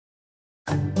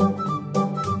Welcome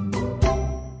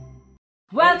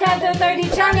to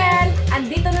Thirdy channel!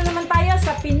 Andito na naman tayo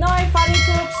sa Pinoy Funny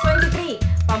Troops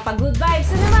 23. Pampag-good vibes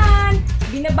na naman!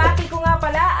 Binabati ko nga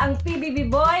pala ang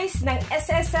PBB boys ng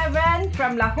SS7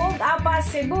 from Lahog, Apa,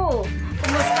 Cebu.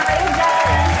 Kumusta kayo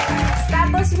dyan?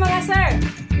 Status mga sir?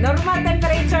 Normal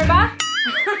temperature ba?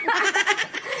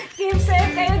 Keep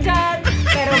safe kayo dyan!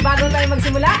 Pero bago tayo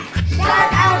magsimula,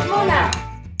 shout out muna!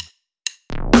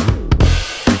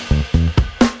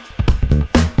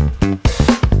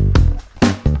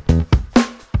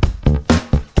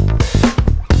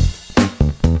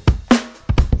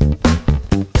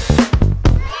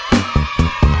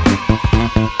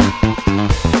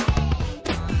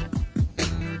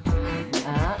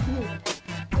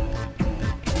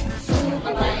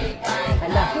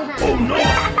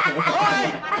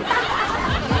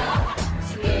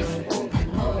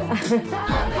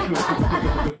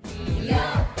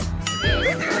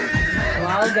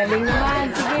 Wow, galing naman.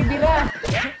 Sige, bira.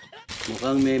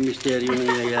 Mukhang may misteryo na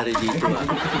nangyayari dito ah.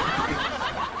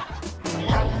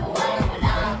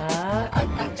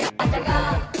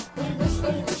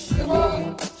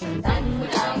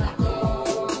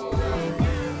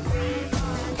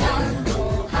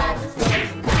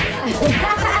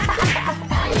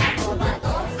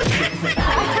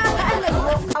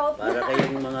 Para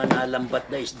kayong mga nalambat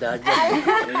na isda dyan.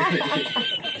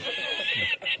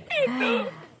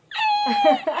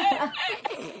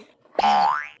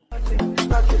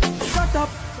 Shut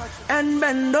up and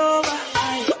bend over.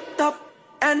 Top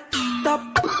and top.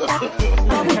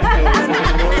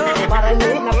 Parang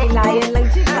napilayan lang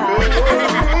siya.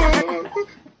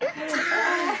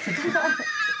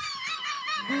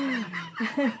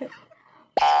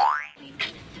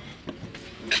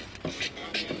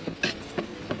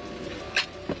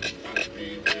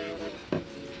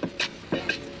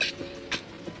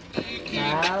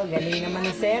 Wow, galing naman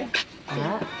ni sir.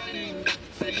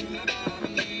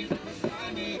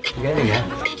 Galing ha?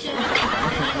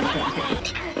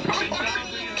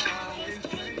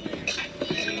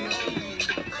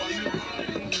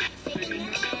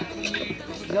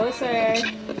 Go sir.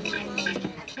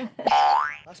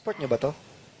 Passport niyo ba to?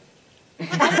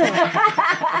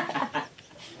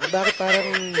 Bakit parang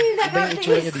iba yung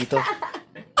itsura niyo dito?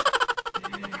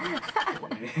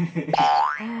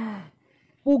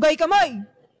 Pugay kamay!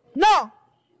 No!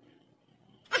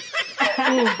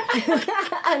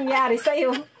 Ang nangyari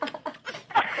sa'yo.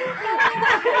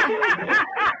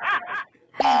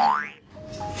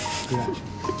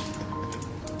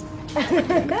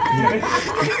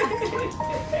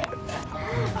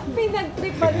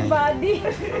 Pinagtripan body.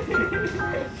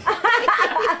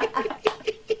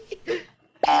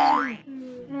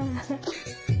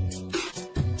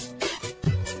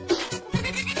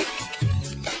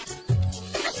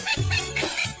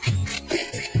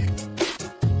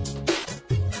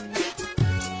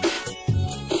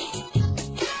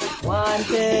 One,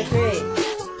 two, three.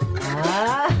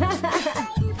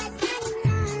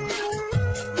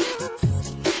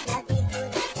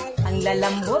 Ang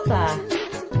lalambot ah.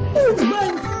 Oh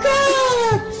my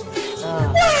God!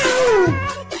 Wow!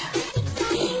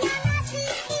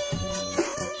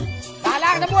 Bahala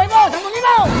na buhay mo! Sambungin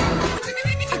mo!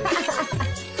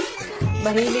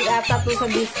 Mahilig ata to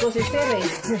sa disco si sir eh.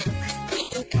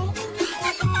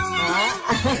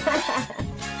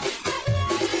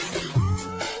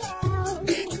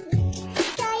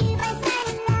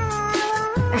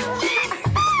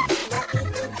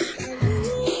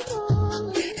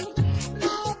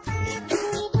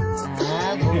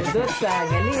 Bundot sa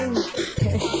galing.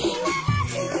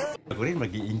 Ako rin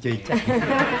mag-i-enjoy ka.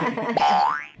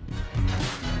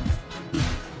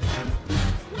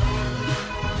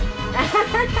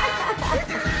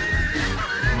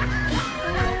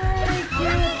 Ay,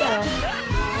 cute ah.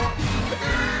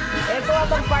 Ito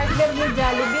atang partner ni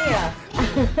Jollibee ah.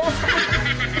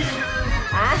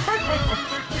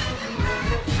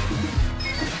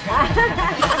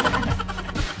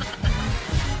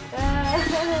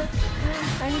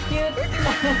 Ang cute.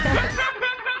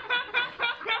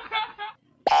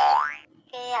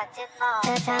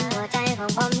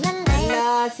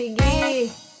 Ala, sige.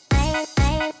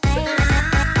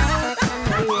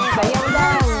 Sayang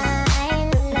daw.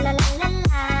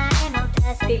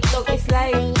 TikTok is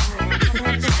live.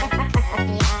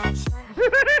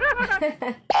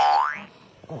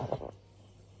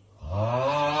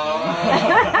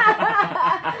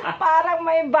 Parang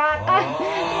may baka.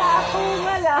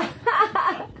 Nakakungal ah.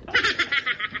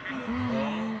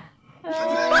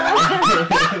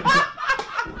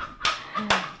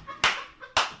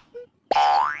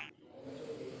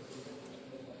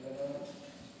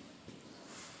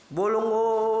 Bolong ko.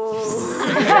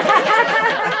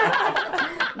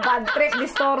 Bad trip,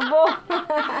 disturbo.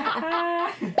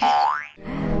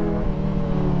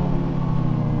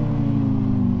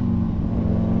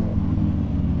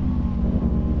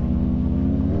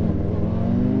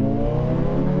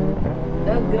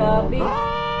 Grabe.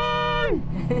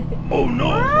 Oh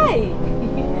no! Ay!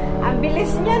 Ang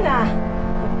bilis niya na.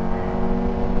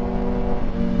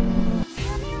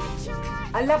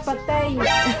 Ala, patay.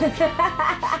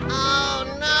 Oh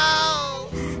no!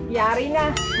 Yari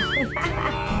na.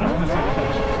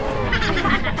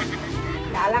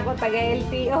 Kala ko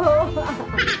taga-LTO.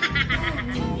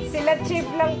 Sila cheap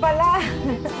lang pala.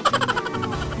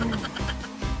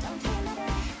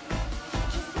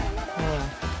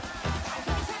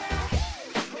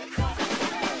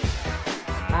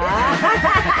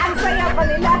 Ang saya pa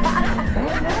nila.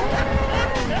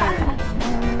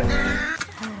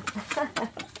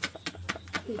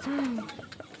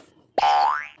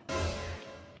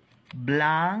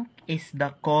 Blank is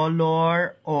the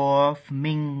color of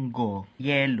mango.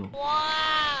 Yellow.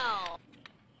 Wow!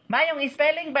 Ma, yung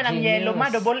spelling ba ng yellow, ma?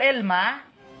 Double L, ma?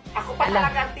 Ako pa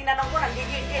talagang tinanong ko,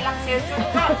 nagigigil ang cellphone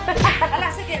ko.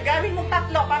 Ala, sige, gawin mong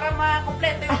tatlo para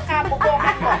makumpleto yung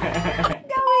kabubukan ko.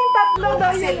 Gawing tatlo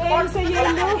daw yung M sa Wala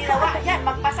yellow. kang ginawa. Yan,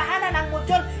 magpasahanan ng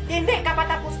module. Hindi ka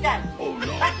patapos dyan.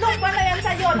 Tatlong pala yan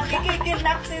sa'yo. Nagigigil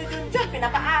na ako sa'yo dyan.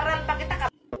 Pinapaaral pa kita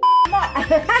ka mo.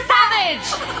 Savage!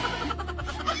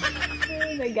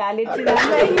 Nagalit si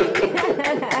nanay.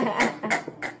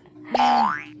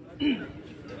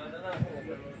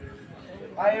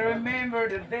 I remember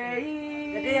the day.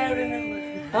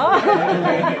 Oh.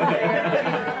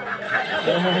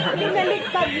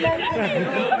 Pinaliktad lang.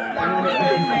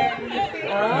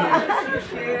 Oh.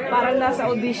 Parang nasa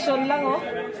audition lang, oh.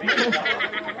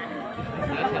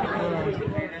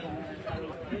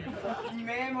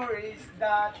 Memories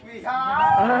that we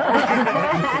have.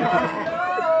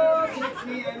 It's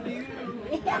me and you.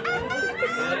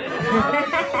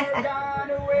 You're gone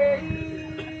away.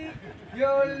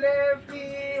 You left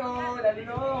me all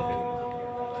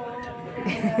alone.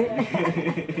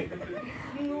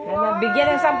 Bigyan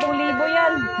ng 10,000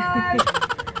 yan.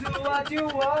 Do what you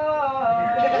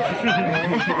want.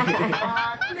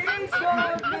 Please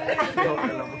don't leave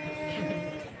me.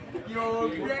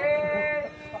 You'll break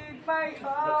my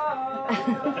heart.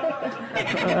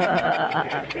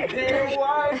 Then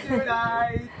what should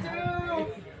I do?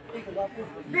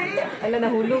 Ala,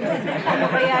 nahulog. Ano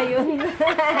kaya yun?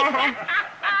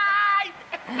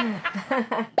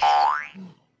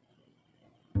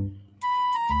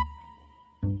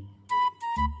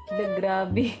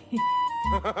 Grabe.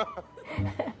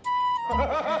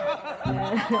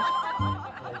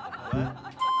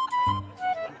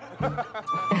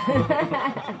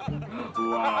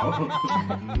 Wow.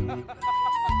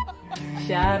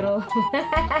 Sharo.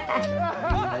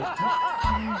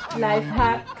 Life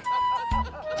hack.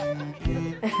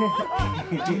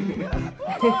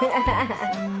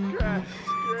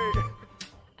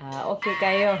 Okay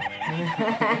kayo.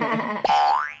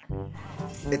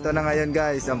 Ito na ngayon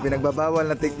guys, ang pinagbabawal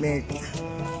na technique.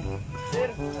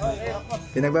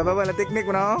 Pinagbabawal na technique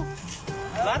mo na, oh?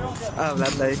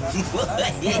 Flat light.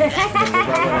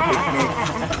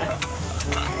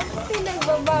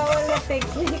 Pinagbabawal na technique. Pinagbabawal na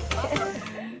technique.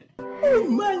 Oh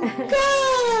my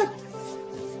God!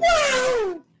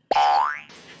 Wow!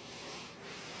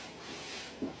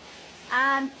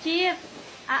 Chief,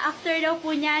 after daw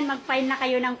po niyan, mag-file na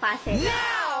kayo ng pase.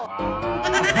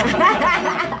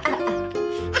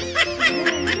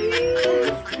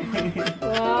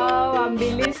 Wow, ang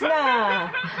bilis na.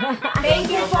 Thank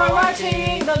you for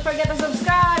watching. Don't forget to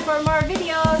subscribe for more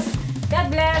videos. God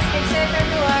bless. Stay safe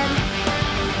everyone.